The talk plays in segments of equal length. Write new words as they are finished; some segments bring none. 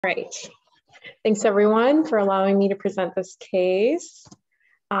Right. Thanks everyone for allowing me to present this case.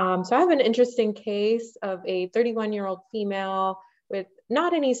 So I have an interesting case of a 31-year-old female with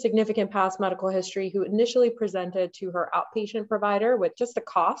not any significant past medical history who initially presented to her outpatient provider with just a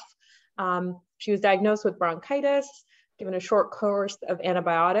cough. She was diagnosed with bronchitis, given a short course of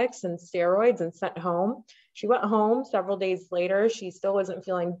antibiotics and steroids and sent home. She went home several days later. She still wasn't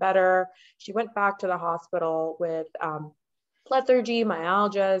feeling better. She went back to the hospital with lethargy,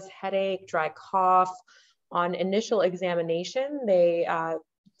 myalgias, headache, dry cough. On initial examination, they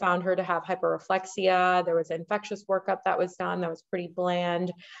found her to have hyperreflexia. There was an infectious workup that was done that was pretty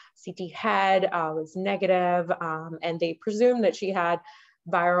bland. CT head was negative, and they presumed that she had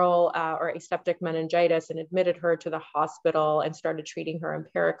viral or aseptic meningitis and admitted her to the hospital and started treating her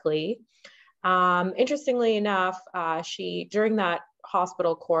empirically. Interestingly enough, she, during that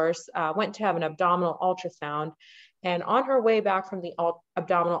hospital course, went to have an abdominal ultrasound. And on her way back from the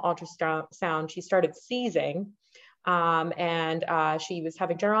abdominal ultrasound, she started seizing, and she was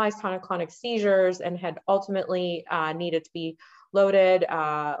having generalized tonic-clonic seizures and had ultimately needed to be loaded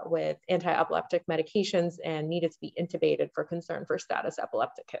with anti-epileptic medications and needed to be intubated for concern for status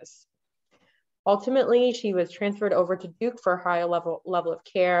epilepticus. Ultimately, she was transferred over to Duke for a higher level of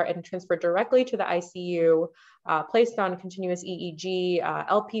care and transferred directly to the ICU, placed on continuous EEG,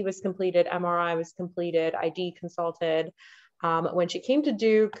 LP was completed, MRI was completed, ID consulted. When she came to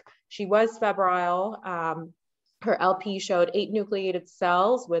Duke, she was febrile. Her LP showed 8 nucleated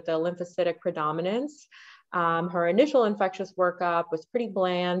cells with a lymphocytic predominance. Her initial infectious workup was pretty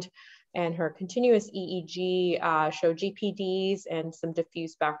bland, and her continuous EEG showed GPDs and some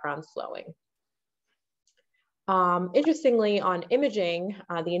diffuse background slowing. Interestingly, on imaging,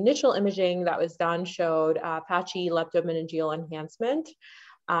 the initial imaging that was done showed patchy leptomeningeal enhancement,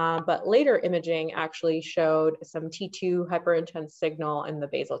 but later imaging actually showed some T2 hyperintense signal in the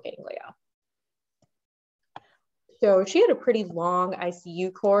basal ganglia. So she had a pretty long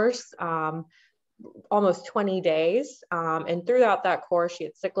ICU course, almost 20 days. And throughout that course, she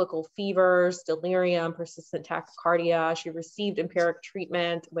had cyclical fevers, delirium, persistent tachycardia. She received empiric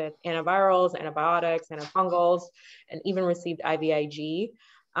treatment with antivirals, antibiotics, antifungals, and even received IVIG.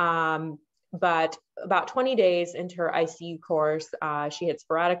 But about 20 days into her ICU course, she had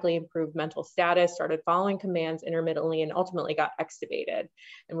sporadically improved mental status, started following commands intermittently, and ultimately got extubated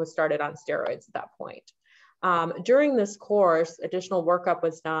and was started on steroids at that point. During this course, additional workup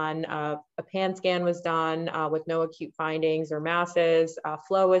was done. A PAN scan was done with no acute findings or masses.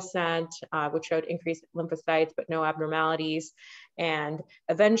 Flow was sent, which showed increased lymphocytes, but no abnormalities. And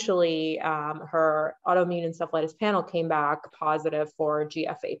eventually, her autoimmune encephalitis panel came back positive for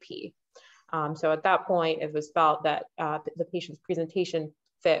GFAP. So at that point, it was felt that the patient's presentation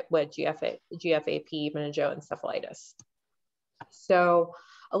fit with GFAP meningoencephalitis. So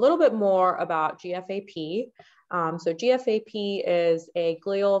a little bit more about GFAP. So GFAP is a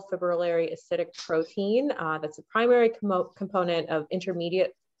glial fibrillary acidic protein that's a primary component of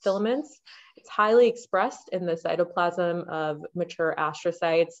intermediate filaments. It's highly expressed in the cytoplasm of mature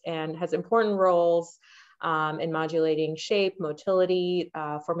astrocytes and has important roles in modulating shape, motility,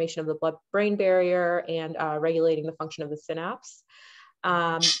 formation of the blood-brain barrier, and regulating the function of the synapse.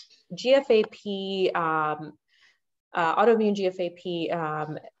 GFAP, autoimmune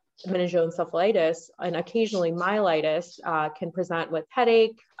GFAP meningoencephalitis and occasionally myelitis can present with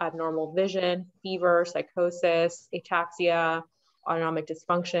headache, abnormal vision, fever, psychosis, ataxia, autonomic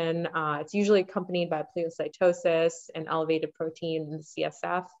dysfunction. It's usually accompanied by pleocytosis and elevated protein in the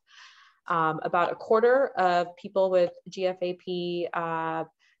CSF. About a quarter of people with GFAP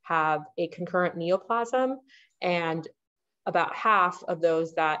have a concurrent neoplasm, and about half of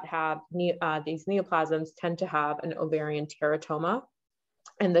those that have these neoplasms tend to have an ovarian teratoma,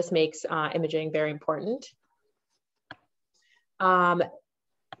 and this makes imaging very important.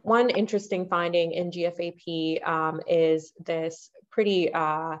 One interesting finding in GFAP is this pretty,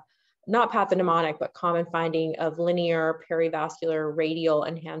 not pathognomonic, but common finding of linear perivascular radial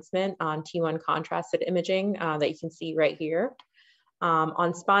enhancement on T1 contrasted imaging that you can see right here.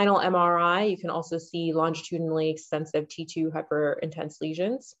 On spinal MRI, you can also see longitudinally extensive T2 hyperintense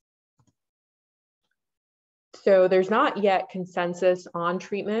lesions. So there's not yet consensus on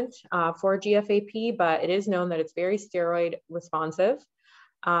treatment for GFAP, but it is known that it's very steroid responsive.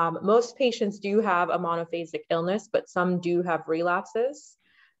 Most patients do have a monophasic illness, but some do have relapses.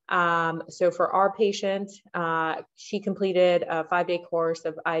 So for our patient, she completed a 5-day course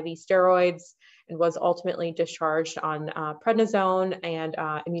of IV steroids and was ultimately discharged on prednisone and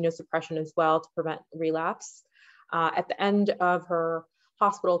immunosuppression as well to prevent relapse. At the end of her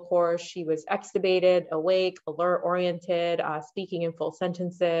hospital course. She was extubated, awake, alert oriented, speaking in full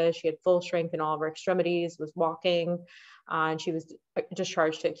sentences. She had full strength in all of her extremities, was walking, and she was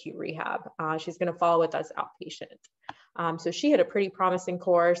discharged to acute rehab. She's going to follow with us outpatient. So she had a pretty promising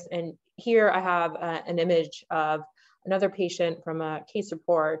course. And here I have an image of another patient from a case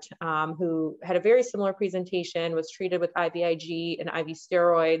report who had a very similar presentation, was treated with IVIG and IV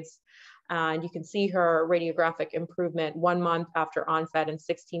steroids. And you can see her radiographic improvement 1 month after onset and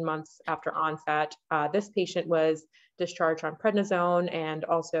 16 months after onset. This patient was discharged on prednisone and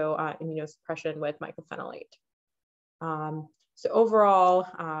also immunosuppression with mycophenolate. So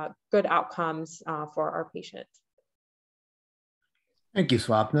overall, good outcomes for our patient. Thank you,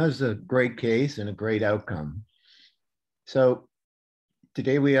 Swapna. It's a great case and a great outcome. So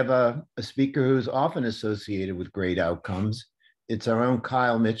today we have a speaker who's often associated with great outcomes. It's our own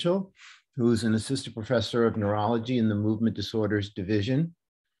Kyle Mitchell, who's an assistant professor of neurology in the Movement Disorders Division.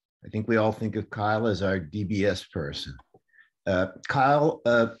 I think we all think of Kyle as our DBS person. Kyle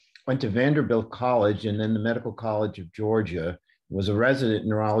went to Vanderbilt College and then the Medical College of Georgia, was a resident in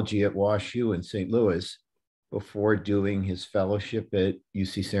neurology at WashU in St. Louis before doing his fellowship at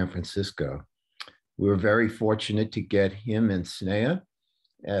UC San Francisco. We were very fortunate to get him and Snea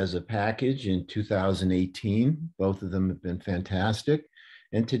as a package in 2018. Both of them have been fantastic.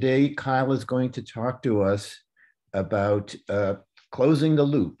 And today, Kyle is going to talk to us about closing the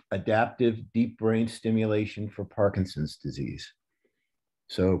loop, adaptive deep brain stimulation for Parkinson's disease.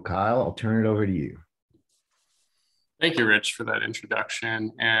 So Kyle, I'll turn it over to you. Thank you, Rich, for that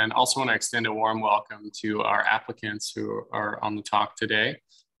introduction. And also want to extend a warm welcome to our applicants who are on the talk today.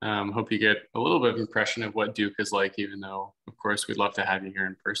 Hope you get a little bit of impression of what Duke is like, even though, of course, we'd love to have you here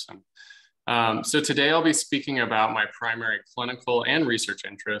in person. So today I'll be speaking about my primary clinical and research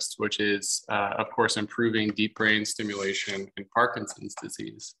interest, which is, of course, improving deep brain stimulation in Parkinson's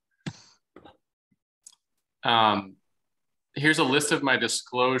disease. Here's a list of my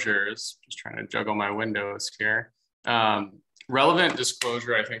disclosures. Just trying to juggle my windows here. Relevant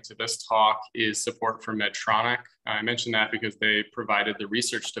disclosure, I think, to this talk is support for Medtronic. I mentioned that because they provided the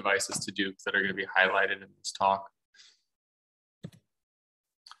research devices to Duke that are going to be highlighted in this talk.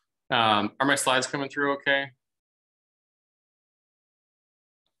 Are my slides coming through okay?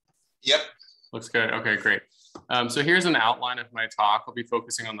 Yep. Looks good. Okay, great. So here's an outline of my talk. I'll be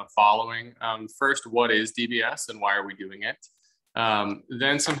focusing on the following. First, what is DBS and why are we doing it?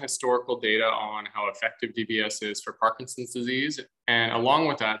 Then some historical data on how effective DBS is for Parkinson's disease. And along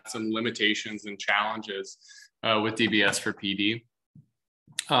with that, some limitations and challenges with DBS for PD.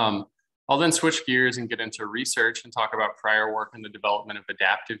 I'll then switch gears and get into research and talk about prior work in the development of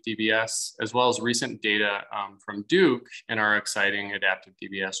adaptive DBS, as well as recent data from Duke in our exciting adaptive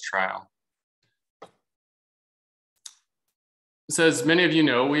DBS trial. So as many of you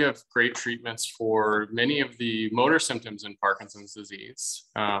know, we have great treatments for many of the motor symptoms in Parkinson's disease,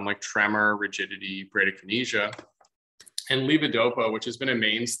 like tremor, rigidity, bradykinesia, and levodopa, which has been a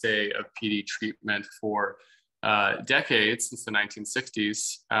mainstay of PD treatment for decades, since the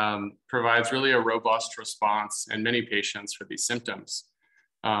 1960s, provides really a robust response in many patients for these symptoms,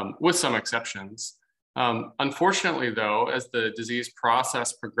 with some exceptions. Unfortunately, though, as the disease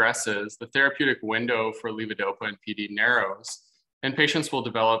process progresses, the therapeutic window for levodopa and PD narrows, and patients will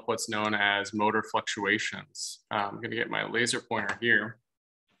develop what's known as motor fluctuations. I'm going to get my laser pointer here.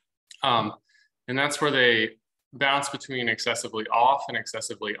 And that's where they bounce between excessively off and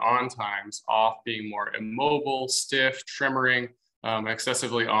excessively on times, off being more immobile, stiff, tremoring,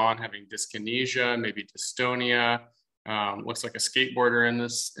 excessively on having dyskinesia, maybe dystonia, looks like a skateboarder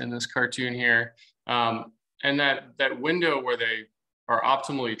in this cartoon here. And that window where they are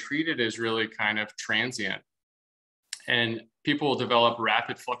optimally treated is really kind of transient. And people will develop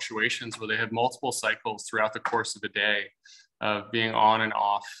rapid fluctuations where they have multiple cycles throughout the course of a day of being on and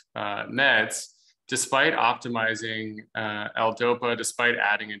off meds, despite optimizing L-DOPA, despite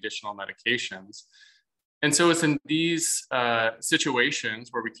adding additional medications. And so it's in these situations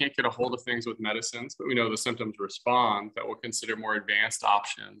where we can't get a hold of things with medicines, but we know the symptoms respond, that we'll consider more advanced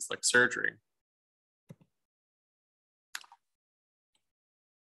options like surgery.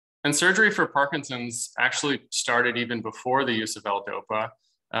 And surgery for Parkinson's actually started even before the use of L-DOPA.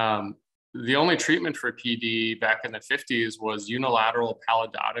 The only treatment for PD back in the 50s was unilateral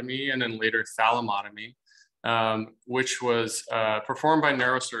pallidotomy and then later thalamotomy, which was performed by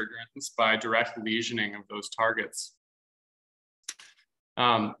neurosurgeons by direct lesioning of those targets.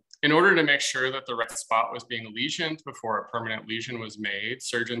 In order to make sure that the right spot was being lesioned before a permanent lesion was made,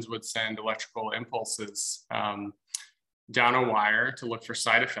 surgeons would send electrical impulses down a wire to look for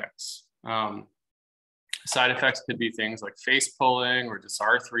side effects. Side effects could be things like face pulling or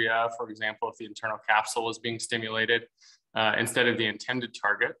dysarthria, for example, if the internal capsule is being stimulated instead of the intended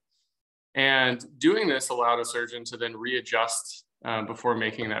target. And doing this allowed a surgeon to then readjust before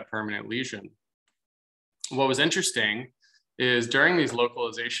making that permanent lesion. What was interesting is during these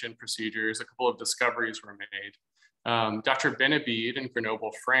localization procedures, a couple of discoveries were made. Dr. Benabid in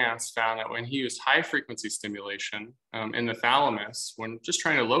Grenoble, France, found that when he used high frequency stimulation in the thalamus, when just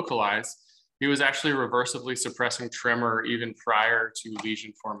trying to localize, he was actually reversibly suppressing tremor even prior to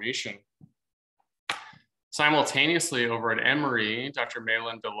lesion formation. Simultaneously, over at Emory, Dr.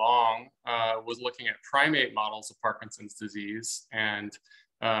 Malin DeLong was looking at primate models of Parkinson's disease and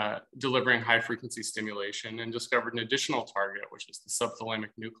delivering high frequency stimulation, and discovered an additional target, which is the subthalamic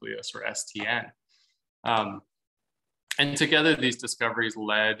nucleus, or STN. And together, these discoveries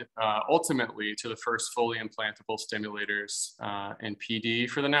led ultimately to the first fully implantable stimulators in PD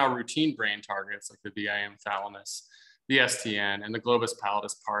for the now routine brain targets like the VIM thalamus, the STN, and the globus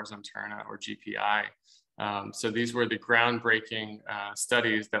pallidus pars interna, or GPI. So these were the groundbreaking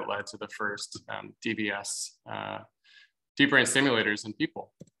studies that led to the first DBS, deep brain stimulators in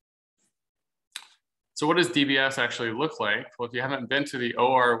people. So what does DBS actually look like? Well, if you haven't been to the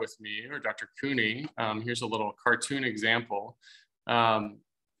OR with me or Dr. Cooney, here's a little cartoon example. On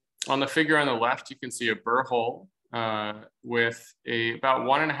the figure on the left, you can see a burr hole with about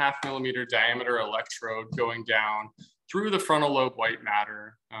 1.5 millimeter diameter electrode going down through the frontal lobe white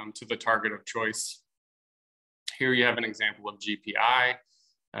matter to the target of choice. Here you have an example of GPI.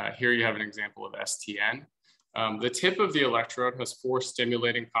 Here you have an example of STN. The tip of the electrode has 4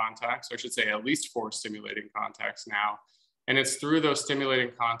 stimulating contacts, or I should say at least 4 stimulating contacts now. And it's through those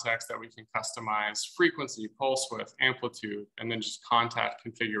stimulating contacts that we can customize frequency, pulse width, amplitude, and then just contact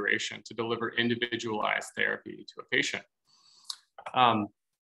configuration to deliver individualized therapy to a patient.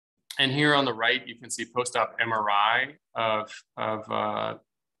 And here on the right, you can see post-op MRI of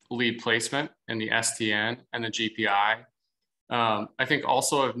lead placement in the STN and the GPI. I think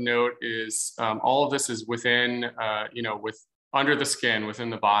also of note is all of this is within, under the skin, within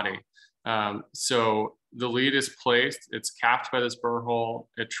the body. So the lead is placed, it's capped by this burr hole,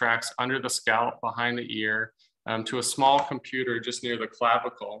 it tracks under the scalp, behind the ear, to a small computer just near the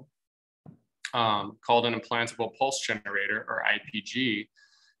clavicle called an implantable pulse generator, or IPG.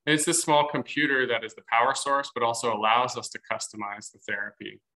 And it's this small computer that is the power source, but also allows us to customize the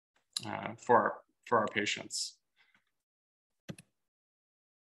therapy for our patients.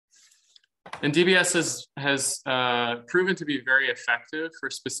 And DBS has proven to be very effective for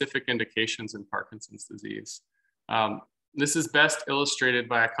specific indications in Parkinson's disease. This is best illustrated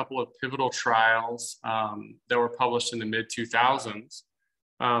by a couple of pivotal trials that were published in the mid-2000s,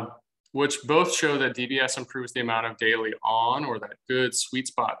 which both show that DBS improves the amount of daily on, or that good sweet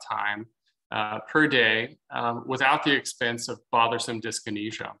spot time per day without the expense of bothersome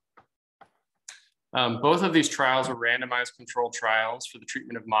dyskinesia. Both of these trials were randomized controlled trials for the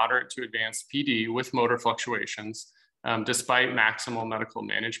treatment of moderate to advanced PD with motor fluctuations, despite maximal medical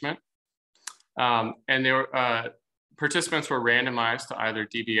management. And they were, participants were randomized to either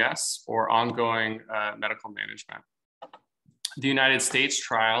DBS or ongoing medical management. The United States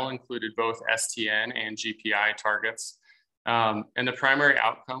trial included both STN and GPI targets. And the primary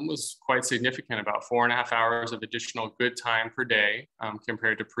outcome was quite significant, about 4.5 hours of additional good time per day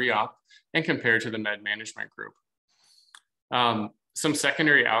compared to pre-op and compared to the med management group. Some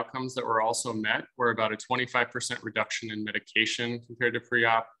secondary outcomes that were also met were about a 25% reduction in medication compared to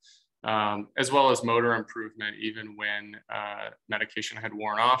pre-op, as well as motor improvement, even when medication had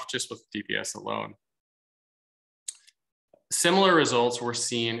worn off just with DBS alone. Similar results were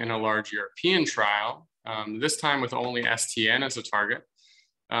seen in a large European trial, this time with only STN as a target.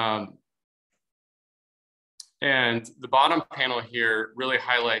 And the bottom panel here really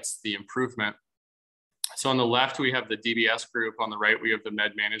highlights the improvement. So on the left, we have the DBS group. On the right, we have the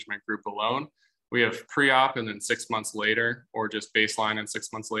med management group alone. We have pre-op and then 6 months later, or just baseline and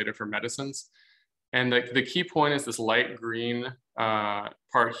 6 months later for medicines. And the key point is this light green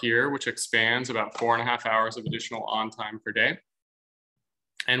part here, which expands about 4.5 hours of additional on time per day.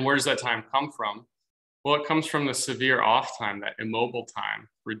 And where does that time come from? Well, it comes from the severe off time. That immobile time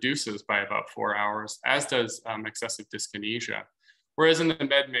reduces by about 4 hours, as does excessive dyskinesia. Whereas in the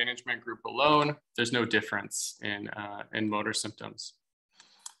med management group alone, there's no difference in motor symptoms.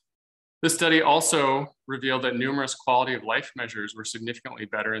 This study also revealed that numerous quality of life measures were significantly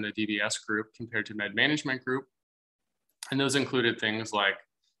better in the DBS group compared to med management group. And those included things like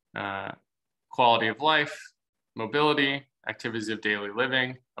quality of life, mobility, activities of daily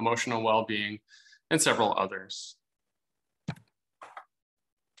living, emotional well-being, and several others.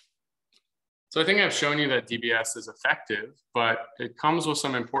 So I think I've shown you that DBS is effective, but it comes with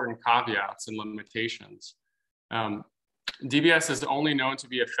some important caveats and limitations. DBS is only known to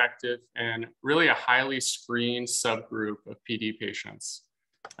be effective in really a highly screened subgroup of PD patients.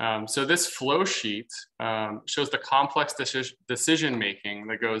 So this flow sheet shows the complex decision-making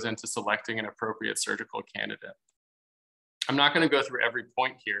that goes into selecting an appropriate surgical candidate. I'm not going to go through every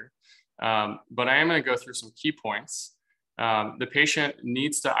point here, but I am going to go through some key points. The patient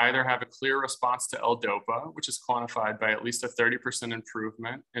needs to either have a clear response to L-DOPA, which is quantified by at least a 30%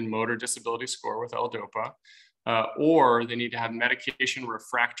 improvement in motor disability score with L-DOPA, or they need to have medication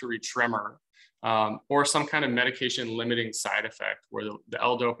refractory tremor, or some kind of medication limiting side effect where the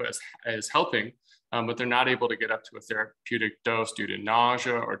L-DOPA is helping, but they're not able to get up to a therapeutic dose due to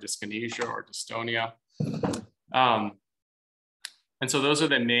nausea or dyskinesia or dystonia. And so those are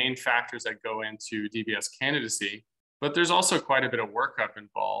the main factors that go into DBS candidacy. But there's also quite a bit of workup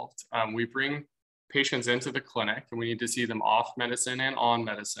involved. We bring patients into the clinic and we need to see them off medicine and on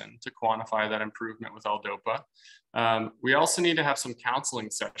medicine to quantify that improvement with L-DOPA. We also need to have some counseling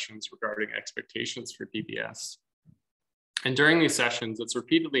sessions regarding expectations for DBS. And during these sessions, it's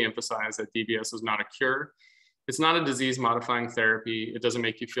repeatedly emphasized that DBS is not a cure. It's not a disease modifying therapy. It doesn't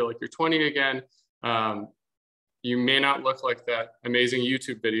make you feel like you're 20 again. You may not look like that amazing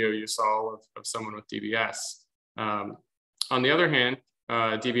YouTube video you saw of someone with DBS. On the other hand,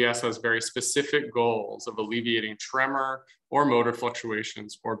 DBS has very specific goals of alleviating tremor or motor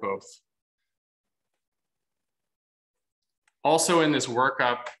fluctuations or both. Also in this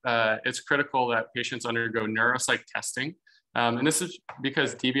workup, it's critical that patients undergo neuropsych testing. And this is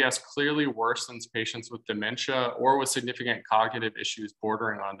because DBS clearly worsens patients with dementia or with significant cognitive issues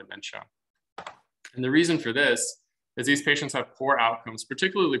bordering on dementia. And the reason for this is these patients have poor outcomes,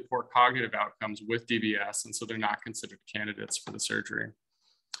 particularly poor cognitive outcomes with DBS, and so they're not considered candidates for the surgery.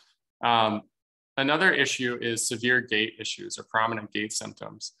 Another issue is severe gait issues or prominent gait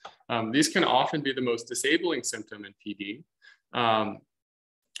symptoms. These can often be the most disabling symptom in PD,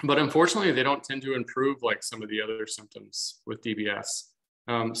 but unfortunately, they don't tend to improve like some of the other symptoms with DBS.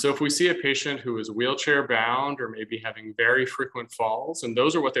 So if we see a patient who is wheelchair bound or maybe having very frequent falls, and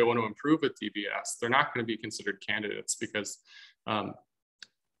those are what they want to improve with DBS, they're not going to be considered candidates because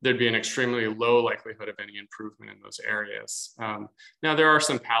there'd be an extremely low likelihood of any improvement in those areas. Now, there are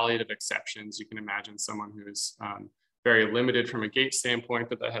some palliative exceptions. You can imagine someone who's very limited from a gait standpoint,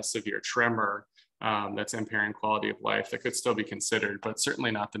 but that has severe tremor that's impairing quality of life that could still be considered, but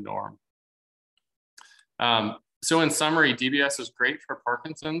certainly not the norm. So in summary, DBS is great for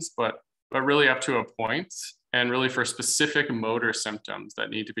Parkinson's, but really up to a point, and really for specific motor symptoms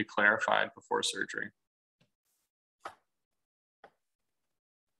that need to be clarified before surgery.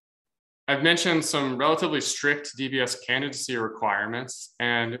 I've mentioned some relatively strict DBS candidacy requirements,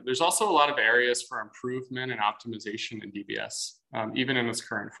 and there's also a lot of areas for improvement and optimization in DBS, even in its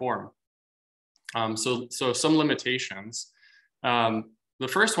current form. So some limitations. The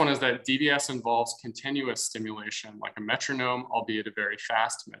first one is that DBS involves continuous stimulation, like a metronome, albeit a very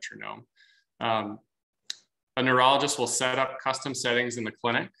fast metronome. A neurologist will set up custom settings in the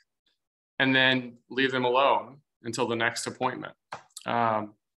clinic and then leave them alone until the next appointment.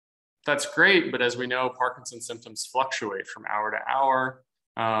 That's great, but as we know, Parkinson's symptoms fluctuate from hour to hour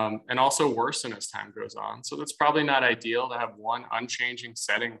and also worsen as time goes on. So that's probably not ideal to have one unchanging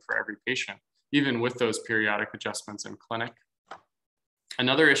setting for every patient, even with those periodic adjustments in clinic.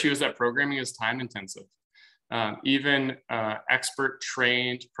 Another issue is that programming is time intensive. Even expert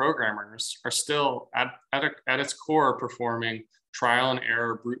trained programmers are still at its core performing trial and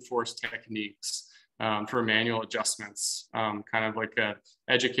error brute force techniques for manual adjustments, kind of like an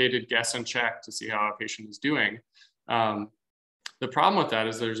educated guess and check to see how a patient is doing. The problem with that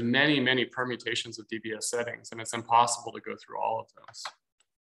is there's many, many permutations of DBS settings, and it's impossible to go through all of those.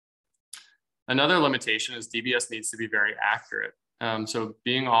 Another limitation is DBS needs to be very accurate. So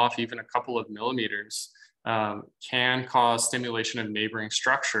being off even a couple of millimeters can cause stimulation of neighboring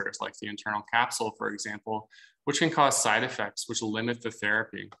structures like the internal capsule, for example, which can cause side effects which limit the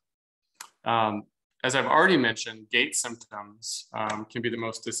therapy. As I've already mentioned, gait symptoms can be the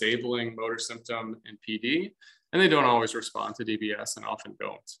most disabling motor symptom in PD, and they don't always respond to DBS and often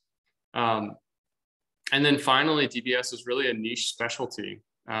don't. And then finally, DBS is really a niche specialty.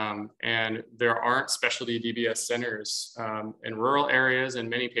 And there aren't specialty DBS centers in rural areas, and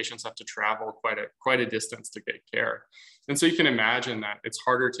many patients have to travel quite a distance to get care. And so you can imagine that it's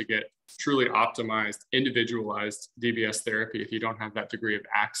harder to get truly optimized, individualized DBS therapy if you don't have that degree of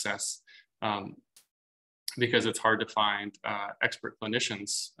access, because it's hard to find expert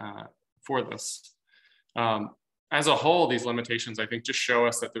clinicians for this. as a whole, these limitations, I think, just show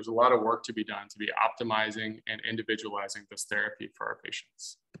us that there's a lot of work to be done to be optimizing and individualizing this therapy for our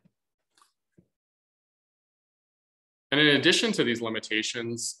patients. And in addition to these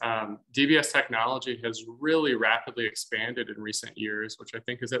limitations, DBS technology has really rapidly expanded in recent years, which I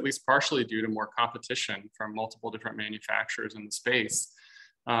think is at least partially due to more competition from multiple different manufacturers in the space.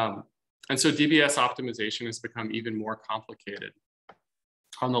 And so DBS optimization has become even more complicated.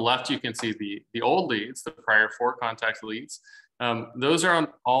 On the left, you can see the old leads, the prior 4 contact leads. Those are on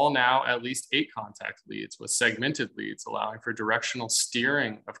all now at least 8 contact leads with segmented leads, allowing for directional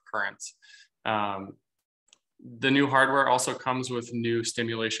steering of current. The new hardware also comes with new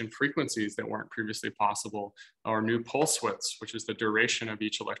stimulation frequencies that weren't previously possible, or new pulse widths, which is the duration of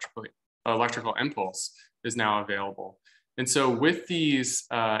each electrical impulse, is now available. And so with these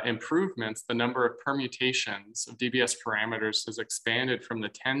improvements, the number of permutations of DBS parameters has expanded from the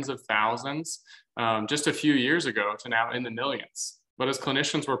tens of thousands just a few years ago to now in the millions. But as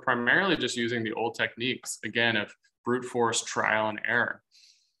clinicians, we're primarily just using the old techniques, again, of brute force trial and error.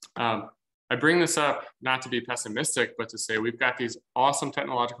 I bring this up not to be pessimistic, but to say we've got these awesome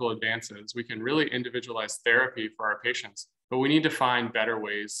technological advances. We can really individualize therapy for our patients, but we need to find better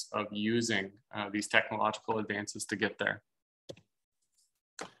ways of using these technological advances to get there.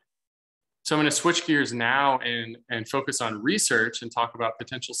 So I'm going to switch gears now and focus on research and talk about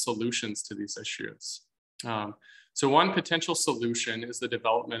potential solutions to these issues. So one potential solution is the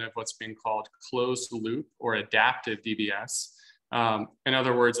development of what's being called closed loop or adaptive DBS. In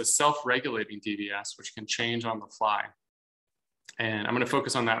other words, a self-regulating DBS, which can change on the fly. And I'm going to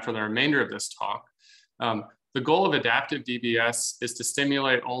focus on that for the remainder of this talk. The goal of adaptive DBS is to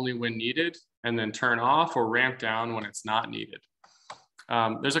stimulate only when needed and then turn off or ramp down when it's not needed.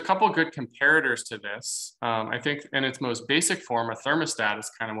 There's a couple of good comparators to this. I think in its most basic form, a thermostat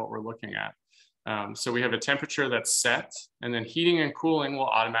is kind of what we're looking at. So we have a temperature that's set, and then heating and cooling will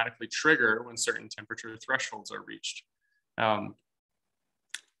automatically trigger when certain temperature thresholds are reached.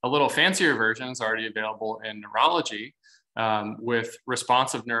 A little fancier version is already available in neurology with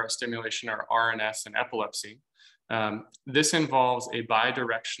responsive neurostimulation, or RNS, in epilepsy. This involves a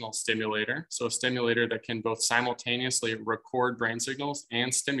bidirectional stimulator, so a stimulator that can both simultaneously record brain signals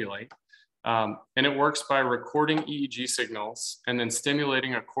and stimulate. And it works by recording EEG signals and then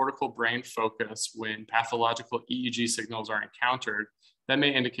stimulating a cortical brain focus when pathological EEG signals are encountered that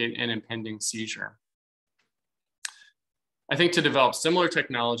may indicate an impending seizure. I think to develop similar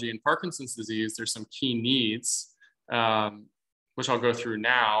technology in Parkinson's disease, there's some key needs, which I'll go through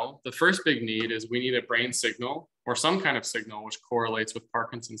now. The first big need is we need a brain signal or some kind of signal which correlates with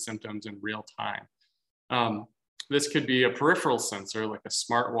Parkinson's symptoms in real time. This could be a peripheral sensor like a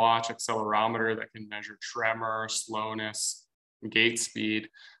smartwatch accelerometer that can measure tremor, slowness, gait speed,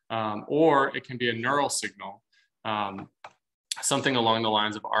 or it can be a neural signal, something along the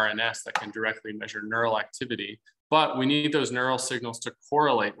lines of RNS that can directly measure neural activity. But we need those neural signals to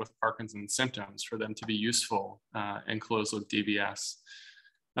correlate with Parkinson's symptoms for them to be useful in closed loop DBS.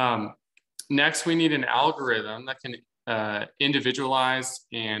 Next, we need an algorithm that can individualize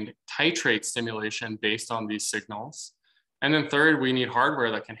and titrate stimulation based on these signals. And then third, we need hardware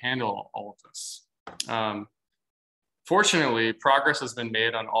that can handle all of this. Fortunately, progress has been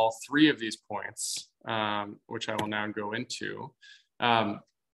made on all 3 of these points, which I will now go into.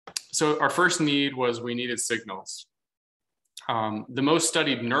 So our first need was we needed signals. The most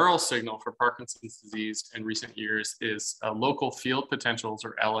studied neural signal for Parkinson's disease in recent years is local field potentials,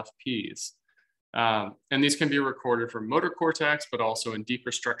 or LFPs. And these can be recorded from motor cortex, but also in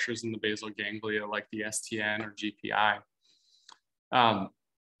deeper structures in the basal ganglia like the STN or GPI.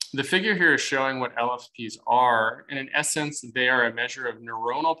 The figure here is showing what LFPs are, and in essence, they are a measure of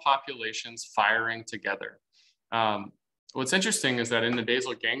neuronal populations firing together. What's interesting is that in the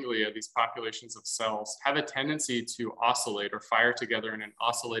basal ganglia, these populations of cells have a tendency to oscillate or fire together in an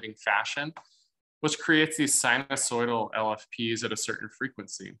oscillating fashion, which creates these sinusoidal LFPs at a certain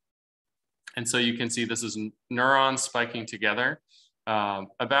frequency. And so you can see this is neurons spiking together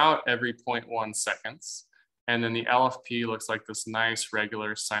about every 0.1 seconds. And then the LFP looks like this nice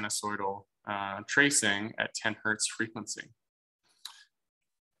regular sinusoidal tracing at 10 Hertz frequency.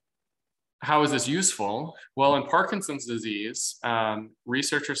 How is this useful? Well, in Parkinson's disease,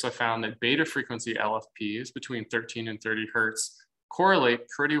 researchers have found that beta frequency LFPs between 13 and 30 Hertz correlate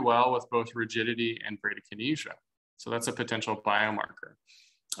pretty well with both rigidity and bradykinesia. So that's a potential biomarker.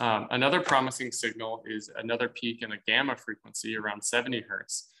 Another promising signal is another peak in a gamma frequency around 70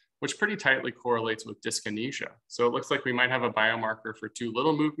 Hertz, which pretty tightly correlates with dyskinesia. So it looks like we might have a biomarker for too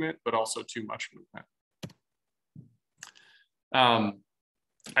little movement, but also too much movement.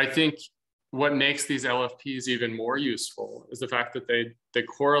 I think what makes these LFPs even more useful is the fact that they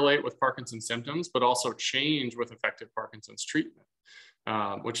correlate with Parkinson's symptoms, but also change with effective Parkinson's treatment,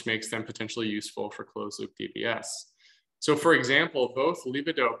 which makes them potentially useful for closed loop DBS. So for example, both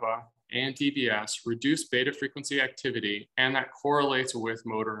levodopa and DBS reduce beta frequency activity, and that correlates with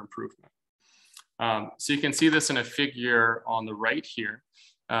motor improvement. So you can see this in a figure on the right here.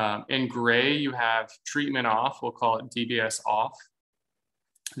 In gray, you have treatment off, we'll call it DBS off.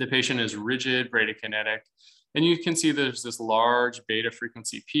 The patient is rigid, bradykinetic, and you can see there's this large beta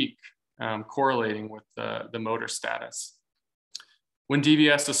frequency peak correlating with the motor status. When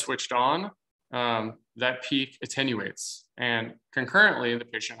DBS is switched on, that peak attenuates, and concurrently, the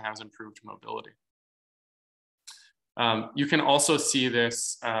patient has improved mobility. You can also see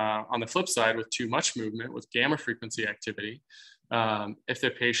this on the flip side with too much movement with gamma frequency activity. If the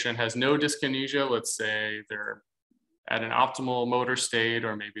patient has no dyskinesia, let's say they're at an optimal motor state,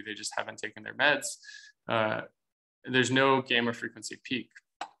 or maybe they just haven't taken their meds, there's no gamma frequency peak.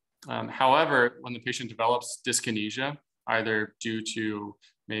 However, when the patient develops dyskinesia, either due to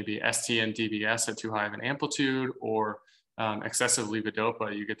maybe ST and DBS at too high of an amplitude, or excessive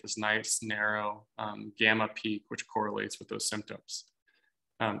levodopa, you get this nice narrow gamma peak, which correlates with those symptoms.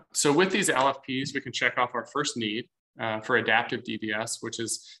 So with these LFPs, we can check off our first need for adaptive DBS, which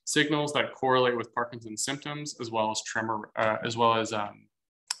is signals that correlate with Parkinson's symptoms, as well as tremor, as well as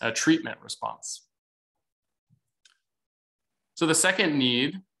a treatment response. So the second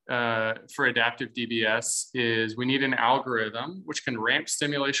need for adaptive DBS is we need an algorithm which can ramp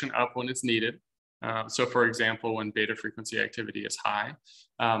stimulation up when it's needed. So for example, when beta frequency activity is high,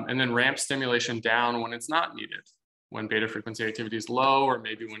 and then ramp stimulation down when it's not needed, when beta frequency activity is low, or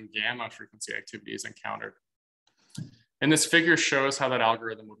maybe when gamma frequency activity is encountered. And this figure shows how that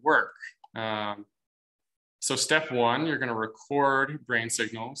algorithm would work. So step one, you're going to record brain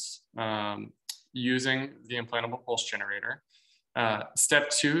signals using the implantable pulse generator. Step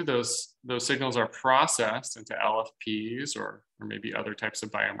two, those signals are processed into LFPs or maybe other types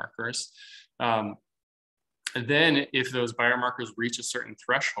of biomarkers. And then if those biomarkers reach a certain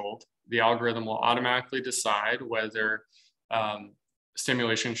threshold, the algorithm will automatically decide whether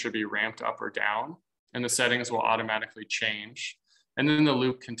stimulation should be ramped up or down, and the settings will automatically change. And then the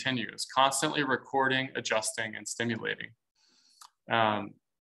loop continues, constantly recording, adjusting, and stimulating. And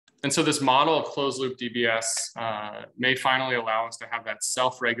so this model of closed loop DBS may finally allow us to have that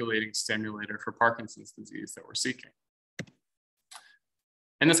self-regulating stimulator for Parkinson's disease that we're seeking.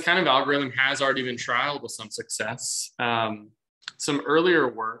 And this kind of algorithm has already been trialed with some success. Some earlier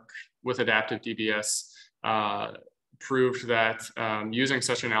work with adaptive DBS proved that using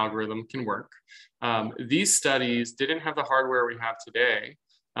such an algorithm can work. These studies didn't have the hardware we have today,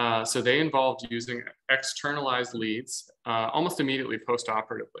 so they involved using externalized leads almost immediately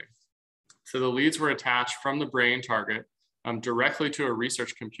post-operatively. So the leads were attached from the brain target directly to a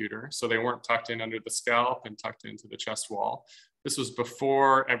research computer, so they weren't tucked in under the scalp and tucked into the chest wall. This was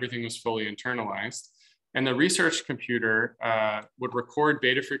before everything was fully internalized. And the research computer would record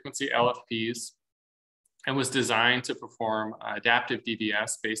beta frequency LFPs and was designed to perform adaptive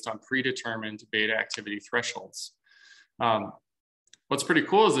DBS based on predetermined beta activity thresholds. What's pretty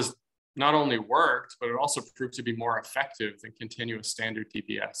cool is this not only worked, but it also proved to be more effective than continuous standard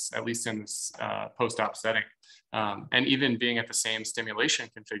DBS, at least in this post-op setting, and even being at the same stimulation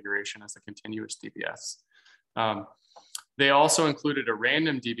configuration as the continuous DBS. They also included a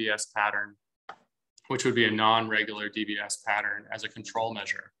random DBS pattern, which would be a non-regular DBS pattern as a control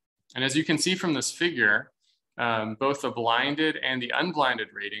measure. And as you can see from this figure, both the blinded and the unblinded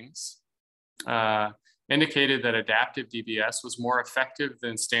ratings indicated that adaptive DBS was more effective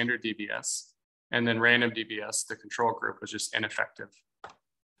than standard DBS, and then random DBS, the control group, was just ineffective.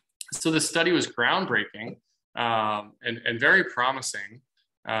 So the study was groundbreaking and very promising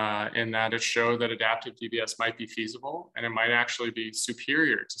in that it showed that adaptive DBS might be feasible, and it might actually be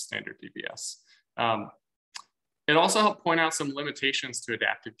superior to standard DBS. It also helped point out some limitations to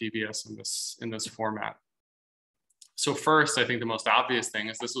adaptive DBS in this format. So first, I think the most obvious thing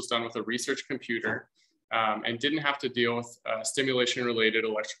is this was done with a research computer and didn't have to deal with stimulation-related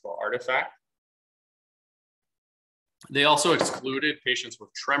electrical artifact. They also excluded patients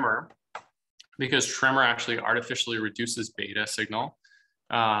with tremor because tremor actually artificially reduces beta signal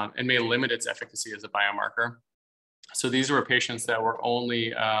and may limit its efficacy as a biomarker. So these were patients that were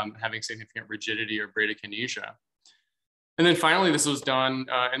only having significant rigidity or bradykinesia. And then finally, this was done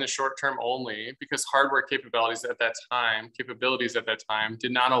in the short term only because hardware capabilities at that time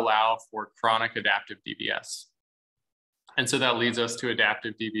did not allow for chronic adaptive DBS. And so that leads us to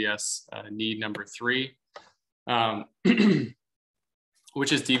adaptive DBS need number 3.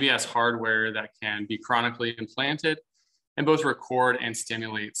 which is DBS hardware that can be chronically implanted and both record and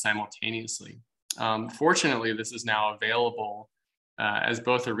stimulate simultaneously. Fortunately, this is now available as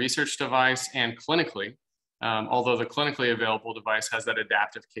both a research device and clinically, although the clinically available device has that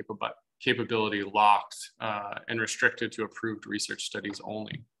adaptive capability locked and restricted to approved research studies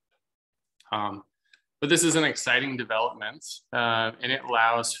only. But this is an exciting development, and it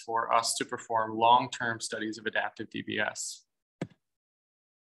allows for us to perform long-term studies of adaptive DBS.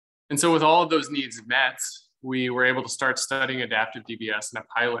 And so with all of those needs met, we were able to start studying adaptive DBS in a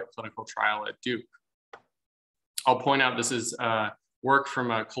pilot clinical trial at Duke. I'll point out this is work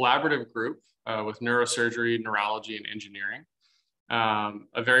from a collaborative group with neurosurgery, neurology, and engineering.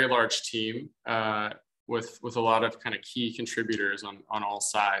 A very large team with a lot of kind of key contributors on all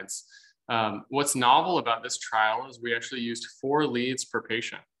sides. What's novel about this trial is we actually used 4 leads per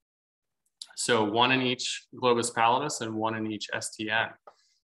patient. So 1 in each globus pallidus and 1 in each STN.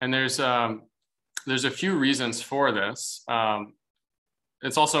 And there's a few reasons for this.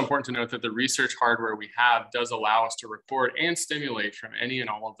 It's also important to note that the research hardware we have does allow us to record and stimulate from any and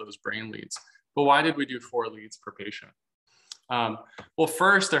all of those brain leads. But why did we do 4 leads per patient? Well,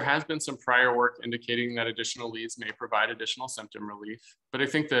 first, there has been some prior work indicating that additional leads may provide additional symptom relief. But I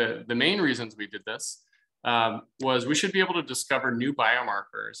think the main reasons we did this was we should be able to discover new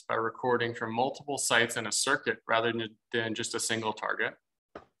biomarkers by recording from multiple sites in a circuit rather than just a single target.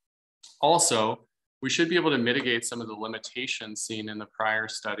 Also, we should be able to mitigate some of the limitations seen in the prior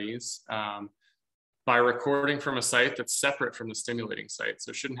studies by recording from a site that's separate from the stimulating site. So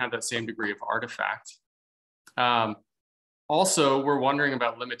it shouldn't have that same degree of artifact. Also, we're wondering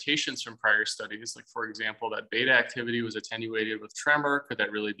about limitations from prior studies, like for example, that beta activity was attenuated with tremor. Could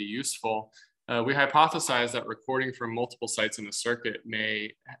that really be useful? We hypothesize that recording from multiple sites in the circuit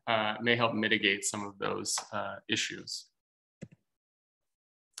may help mitigate some of those issues.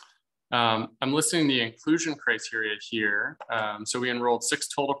 I'm listing the inclusion criteria here. So we enrolled 6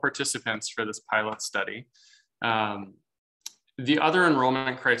 total participants for this pilot study. The other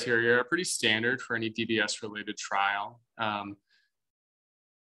enrollment criteria are pretty standard for any DBS-related trial.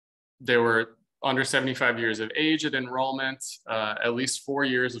 They were under 75 years of age at enrollment, at least 4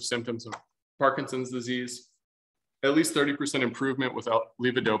 years of symptoms of Parkinson's disease, at least 30% improvement without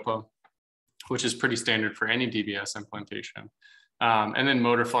levodopa, which is pretty standard for any DBS implantation. And then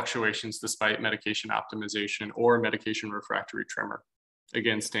motor fluctuations despite medication optimization or medication refractory tremor,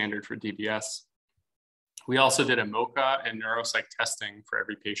 again, standard for DBS. We also did a MOCA and neuropsych testing for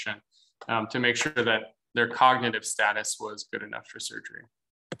every patient to make sure that their cognitive status was good enough for surgery.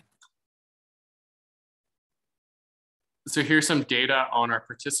 So here's some data on our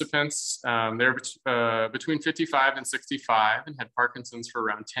participants. They're between 55 and 65 and had Parkinson's for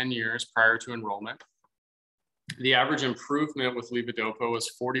around 10 years prior to enrollment. The average improvement with levodopa was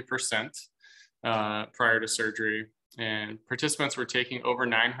 40% prior to surgery, and participants were taking over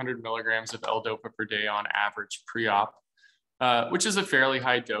 900 milligrams of L-dopa per day on average pre-op, which is a fairly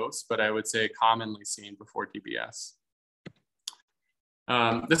high dose, but I would say commonly seen before DBS.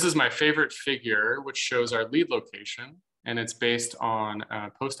 This is my favorite figure, which shows our lead location, and it's based on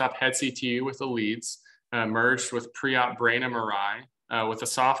post-op head CT with the leads merged with pre-op brain MRI with a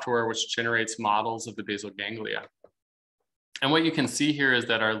software which generates models of the basal ganglia. And what you can see here is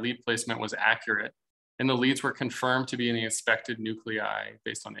that our lead placement was accurate, and the leads were confirmed to be in the expected nuclei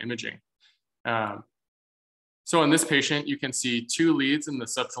based on imaging. So in this patient, you can see 2 leads in the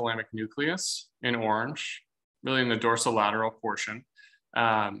subthalamic nucleus in orange, really in the dorsolateral portion.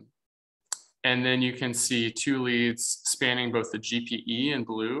 And then you can see 2 leads spanning both the GPE in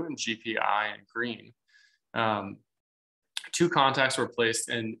blue and GPI in green. 2 contacts were placed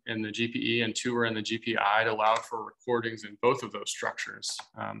in the GPE and 2 were in the GPI to allow for recordings in both of those structures,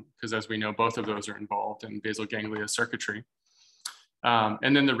 because as we know, both of those are involved in basal ganglia circuitry.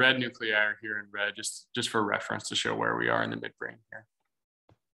 And then the red nuclei are here in red, just for reference to show where we are in the midbrain here.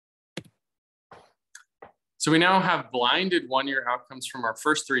 So we now have blinded 1-year outcomes from our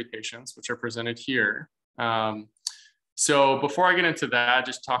first 3 patients, which are presented here. So before I get into that,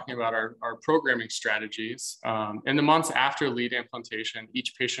 just talking about our programming strategies. In the months after lead implantation,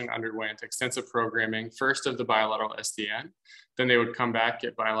 each patient underwent extensive programming, first of the bilateral SDN, then they would come back,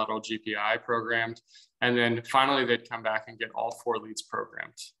 get bilateral GPI programmed, and then finally they'd come back and get all 4 leads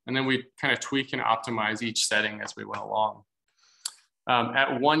programmed. And then we kind of tweak and optimize each setting as we went along.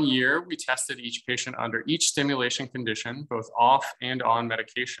 At 1 year, we tested each patient under each stimulation condition, both off and on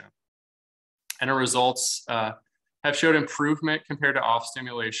medication. And our results have showed improvement compared to off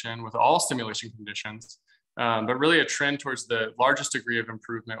stimulation with all stimulation conditions, but really a trend towards the largest degree of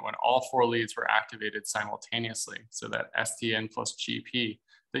improvement when all 4 leads were activated simultaneously. So that STN plus GP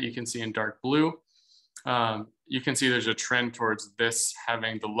that you can see in dark blue, you can see there's a trend towards this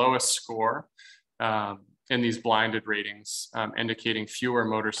having the lowest score in these blinded ratings, indicating fewer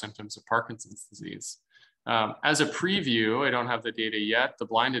motor symptoms of Parkinson's disease. As a preview, I don't have the data yet, the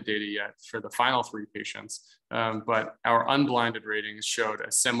blinded data yet for the final 3 patients, but our unblinded ratings showed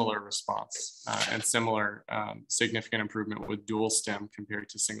a similar response and similar significant improvement with dual stim compared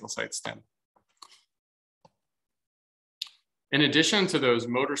to single site stim. In addition to those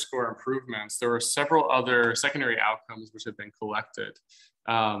motor score improvements, there were several other secondary outcomes which have been collected.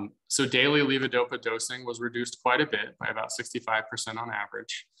 So daily levodopa dosing was reduced quite a bit by about 65% on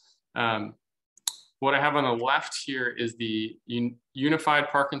average. What I have on the left here is the Unified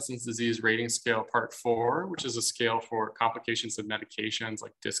Parkinson's Disease Rating Scale Part 4, which is a scale for complications of medications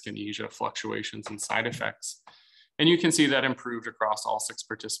like dyskinesia, fluctuations, and side effects. And you can see that improved across all 6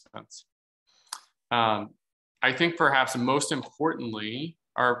 participants. I think perhaps most importantly,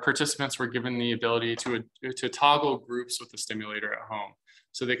 our participants were given the ability to toggle groups with the stimulator at home.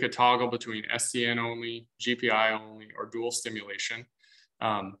 So they could toggle between STN only, GPI only, or dual stimulation.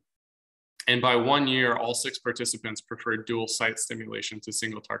 And by 1 year, all 6 participants preferred dual site stimulation to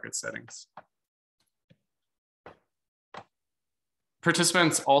single target settings.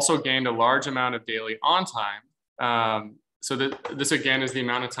 Participants also gained a large amount of daily on time. So this again is the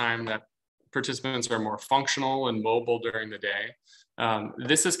amount of time that participants are more functional and mobile during the day.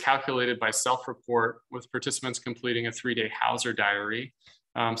 This is calculated by self-report with participants completing a 3-day Hauser diary.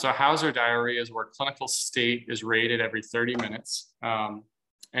 So a Hauser diary is where clinical state is rated every 30 minutes.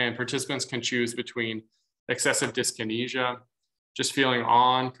 And participants can choose between excessive dyskinesia, just feeling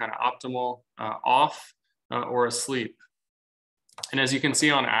on, kind of optimal, off, or asleep. And as you can see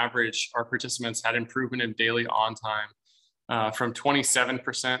on average, our participants had improvement in daily on time from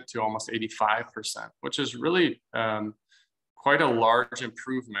 27% to almost 85%, which is really quite a large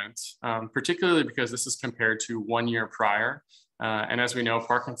improvement, particularly because this is compared to 1 year prior. And as we know,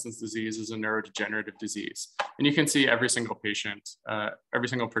 Parkinson's disease is a neurodegenerative disease. And you can see every single patient, every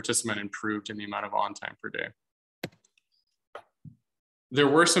single participant improved in the amount of on time per day. There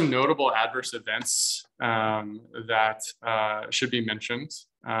were some notable adverse events that should be mentioned.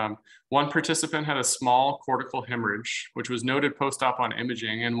 One participant had a small cortical hemorrhage, which was noted post-op on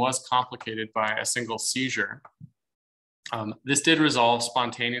imaging and was complicated by a single seizure. This did resolve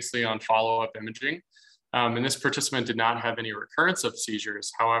spontaneously on follow-up imaging. And this participant did not have any recurrence of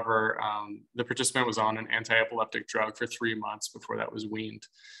seizures. However, the participant was on an anti-epileptic drug for 3 months before that was weaned.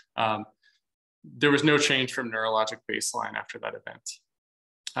 There was no change from neurologic baseline after that event.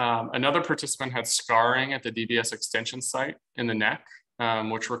 Another participant had scarring at the DBS extension site in the neck,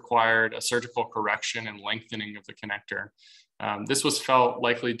 which required a surgical correction and lengthening of the connector. This was felt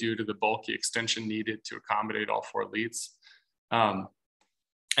likely due to the bulky extension needed to accommodate all 4 leads.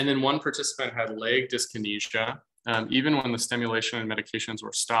 And then one participant had leg dyskinesia, even when the stimulation and medications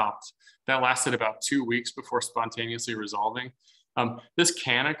were stopped. That lasted about 2 weeks before spontaneously resolving. This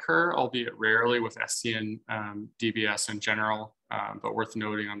can occur, albeit rarely, with STN DBS in general, but worth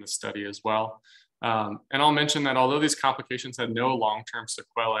noting on this study as well. And I'll mention that although these complications had no long-term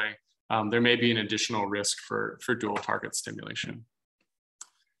sequelae, there may be an additional risk for dual target stimulation.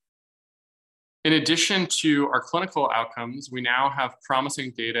 In addition to our clinical outcomes, we now have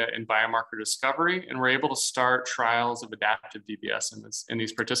promising data in biomarker discovery, and we're able to start trials of adaptive DBS in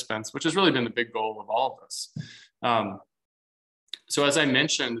these participants, which has really been the big goal of all of this. So as I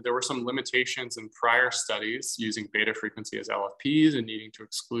mentioned, there were some limitations in prior studies using beta frequency as LFPs and needing to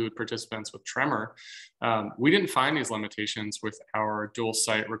exclude participants with tremor. We didn't find these limitations with our dual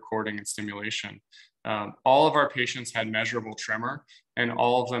site recording and stimulation. All of our patients had measurable tremor, and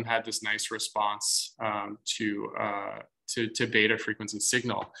all of them had this nice response to beta frequency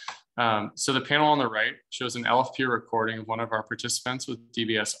signal. So the panel on the right shows an LFP recording of one of our participants with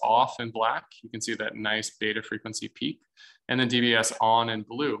DBS off in black. You can see that nice beta frequency peak, and then DBS on in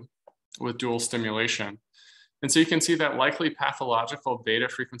blue with dual stimulation. And so you can see that likely pathological beta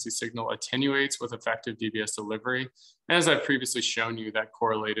frequency signal attenuates with effective DBS delivery. And as I've previously shown you, that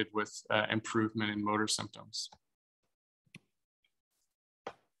correlated with improvement in motor symptoms.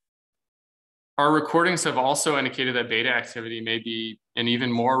 Our recordings have also indicated that beta activity may be an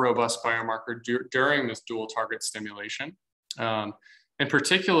even more robust biomarker during this dual target stimulation. In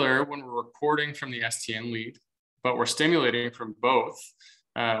particular, when we're recording from the STN lead, but we're stimulating from both,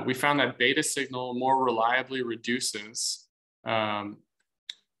 we found that beta signal more reliably reduces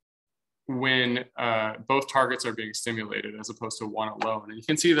when both targets are being stimulated as opposed to one alone. And you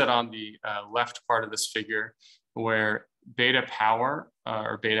can see that on the left part of this figure, where beta power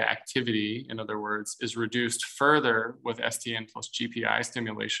or beta activity, in other words, is reduced further with STN plus GPI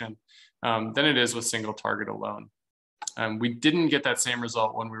stimulation than it is with single target alone. We didn't get that same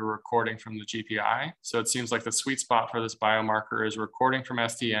result when we were recording from the GPI. So it seems like the sweet spot for this biomarker is recording from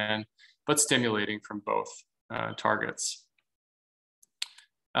STN, but stimulating from both targets.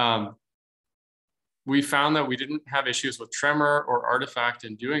 We found that we didn't have issues with tremor or artifact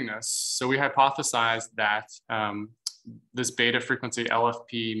in doing this. So we hypothesized that this beta frequency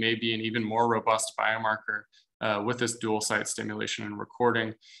LFP may be an even more robust biomarker with this dual site stimulation and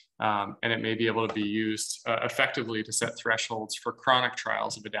recording. And it may be able to be used effectively to set thresholds for chronic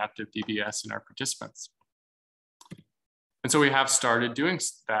trials of adaptive DBS in our participants. And so we have started doing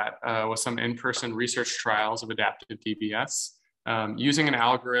that with some in-person research trials of adaptive DBS using an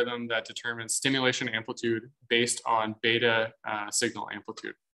algorithm that determines stimulation amplitude based on beta signal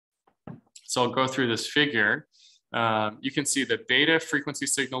amplitude. So I'll go through this figure. You can see the beta frequency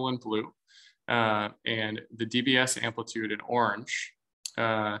signal in blue and the DBS amplitude in orange.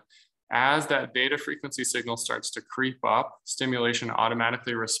 As that beta frequency signal starts to creep up, stimulation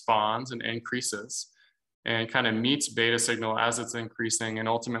automatically responds and increases and kind of meets beta signal as it's increasing and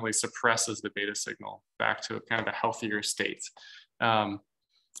ultimately suppresses the beta signal back to kind of a healthier state. And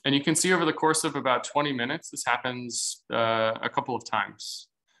you can see over the course of about 20 minutes, this happens a couple of times.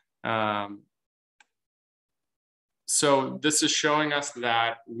 So this is showing us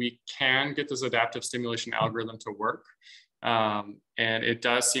that we can get this adaptive stimulation algorithm to work. And it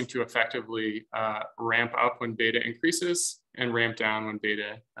does seem to effectively ramp up when beta increases and ramp down when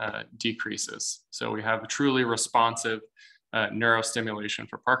beta decreases. So we have a truly responsive neurostimulation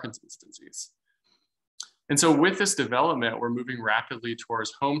for Parkinson's disease. And so with this development, we're moving rapidly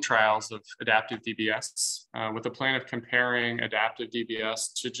towards home trials of adaptive DBS with a plan of comparing adaptive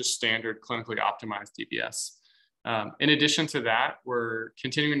DBS to just standard clinically optimized DBS. In addition to that, we're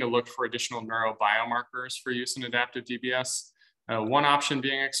continuing to look for additional neurobiomarkers for use in adaptive DBS. One option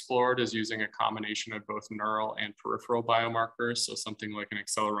being explored is using a combination of both neural and peripheral biomarkers, so something like an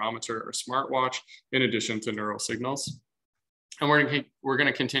accelerometer or smartwatch, in addition to neural signals. And we're going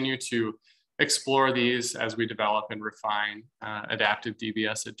to continue to explore these as we develop and refine adaptive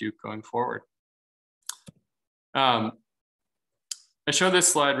DBS at Duke going forward. I show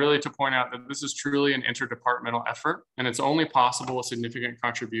this slide really to point out that this is truly an interdepartmental effort, and it's only possible with significant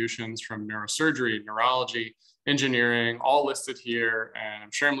contributions from neurosurgery, neurology, engineering, all listed here, and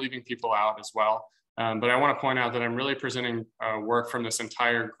I'm sure I'm leaving people out as well. But I want to point out that I'm really presenting work from this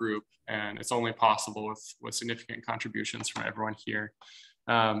entire group, and it's only possible with significant contributions from everyone here.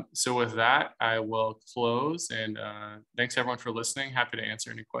 So with that, I will close, and thanks everyone for listening. Happy to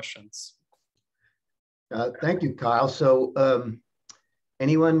answer any questions. Thank you, Kyle. So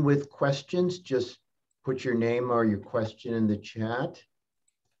anyone with questions, just put your name or your question in the chat.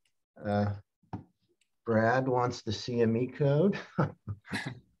 Brad wants the CME code.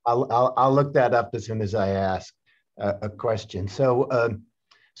 I'll look that up as soon as I ask a question. So,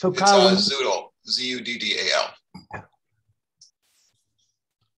 Kyle, it's Zoodle, Z-U-D-D-A-L.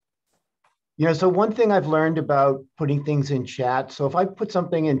 You know, so one thing I've learned about putting things in chat. So if I put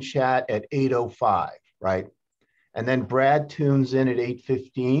something in chat at 8:05, right? And then Brad tunes in at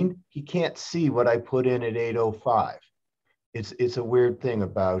 8:15, he can't see what I put in at 8:05. It's a weird thing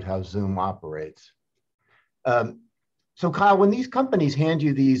about how Zoom operates. So Kyle, when these companies hand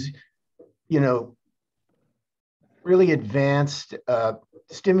you these, you know, really advanced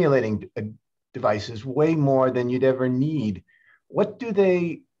stimulating devices, way more than you'd ever need,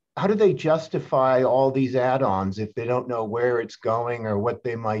 how do they justify all these add-ons if they don't know where it's going or what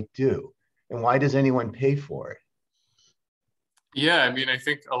they might do? And why does anyone pay for it? Yeah, I mean, I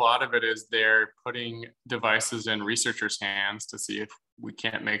think a lot of it is they're putting devices in researchers' hands to see if we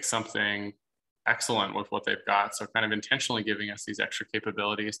can't make something excellent with what they've got. So kind of intentionally giving us these extra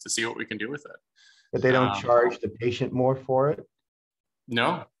capabilities to see what we can do with it. But they don't charge the patient more for it?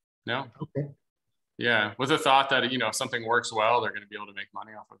 No. Okay. Yeah, with the thought that, you know, if something works well, they're going to be able to make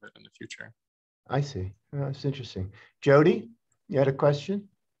money off of it in the future. I see. That's interesting. Jody, you had a question?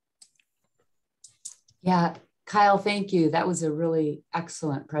 Yeah, Kyle, thank you. That was a really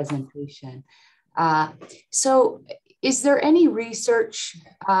excellent presentation. So is there any research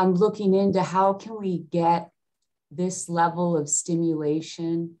looking into how can we get this level of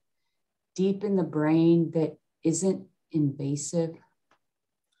stimulation deep in the brain that isn't invasive?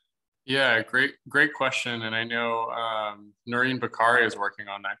 Yeah, great question. And I know Noreen Bakari is working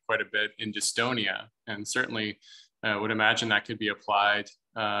on that quite a bit in dystonia. And certainly I would imagine that could be applied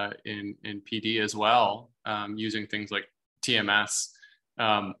in PD as well, using things like TMS.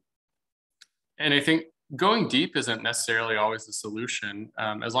 And I think going deep isn't necessarily always the solution.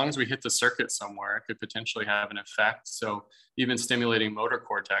 As long as we hit the circuit somewhere, it could potentially have an effect. So even stimulating motor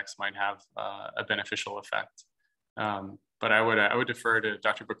cortex might have a beneficial effect. But I would defer to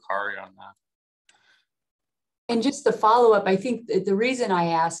Dr. Bakari on that. And just the follow-up, I think the reason I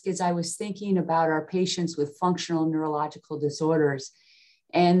ask is I was thinking about our patients with functional neurological disorders,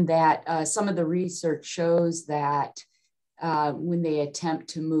 and that some of the research shows that when they attempt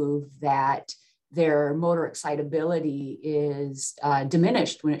to move, that their motor excitability is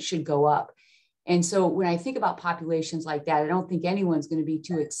diminished when it should go up. And so when I think about populations like that, I don't think anyone's going to be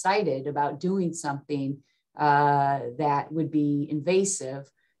too excited about doing something that would be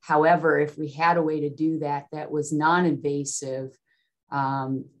invasive. However, if we had a way to do that that was non-invasive,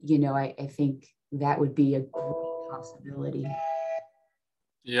 I think that would be a great possibility.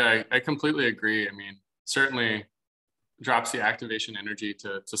 Yeah, I completely agree. I mean, certainly drops the activation energy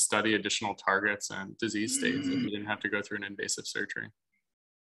to study additional targets and disease states if you didn't have to go through an invasive surgery.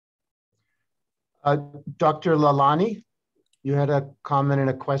 Dr. Lalani, you had a comment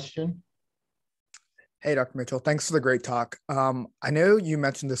and a question? Hey, Dr. Mitchell, thanks for the great talk. I know you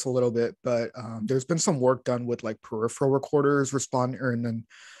mentioned this a little bit, but there's been some work done with like peripheral recorders and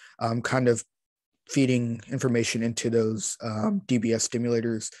then kind of feeding information into those DBS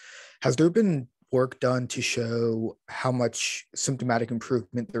stimulators. Has there been work done to show how much symptomatic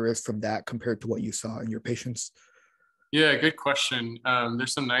improvement there is from that compared to what you saw in your patients? Yeah, good question.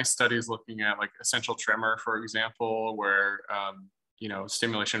 There's some nice studies looking at like essential tremor, for example, where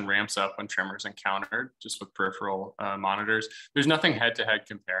stimulation ramps up when tremor is encountered just with peripheral monitors. There's nothing head-to-head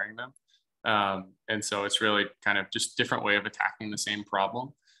comparing them. And so it's really kind of just different way of attacking the same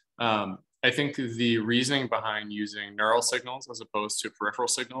problem. I think the reasoning behind using neural signals as opposed to peripheral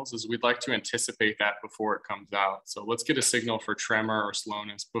signals is we'd like to anticipate that before it comes out. So let's get a signal for tremor or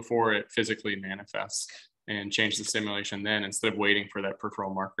slowness before it physically manifests and change the stimulation then instead of waiting for that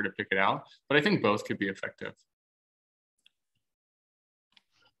peripheral marker to pick it out. But I think both could be effective.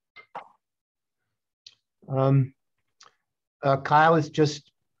 Kyle, it's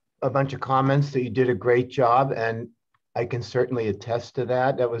just a bunch of comments that you did a great job, and I can certainly attest to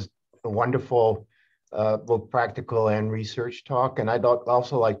that. That was a wonderful, both practical and research talk. And I'd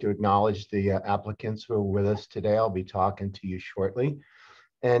also like to acknowledge the applicants who are with us today. I'll be talking to you shortly.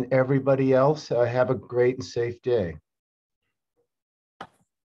 And everybody else, have a great and safe day.